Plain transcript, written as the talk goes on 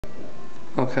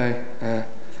Okay,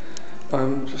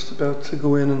 I'm just about to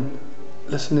go in and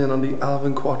listen in on the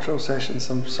Alvin Quatro sessions.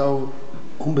 I'm so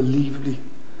unbelievably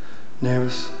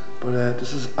nervous, but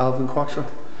this is Alvin Quatro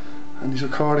and he's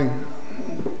recording.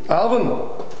 Alvin!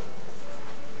 Alvin's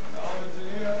in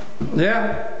here.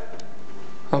 Yeah?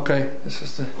 Okay, this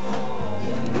is the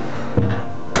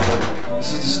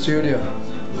studio.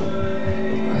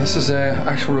 This is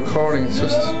actual recording. It's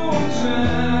just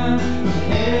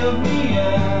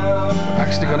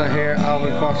actually gonna hear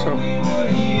Alvin Quatro.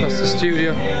 That's the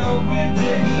studio.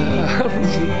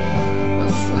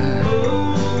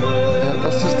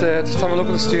 That's just have a look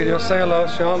at the studio. Say hello,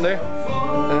 Sean there.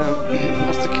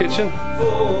 That's the kitchen.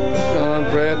 And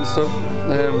bread and stuff.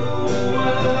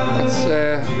 That's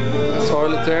the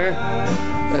toilet there.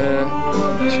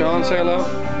 Sean, say hello.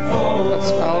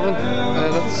 That's Alvin.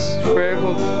 That's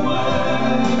Fergal.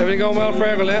 Everything going well,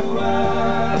 Fergal, yeah?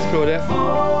 That's good, yeah.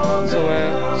 So,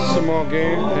 some more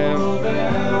gear.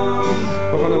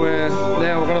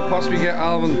 We're gonna possibly get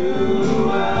Alvin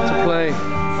to play.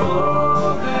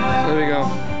 There we go.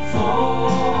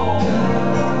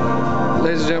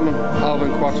 Ladies and gentlemen,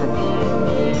 Alvin Quatro.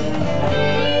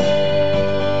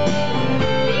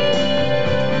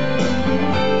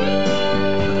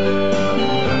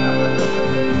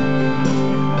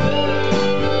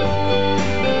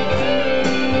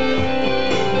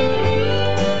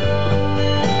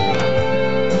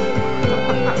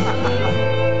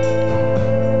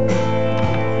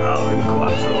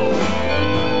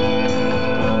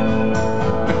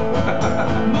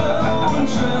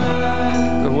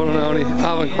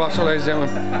 Alvin Quatro, ladies and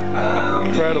gentlemen.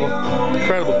 Incredible.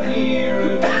 Incredible.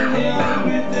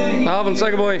 Alvin,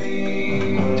 say goodbye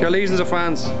to your legions of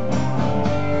fans.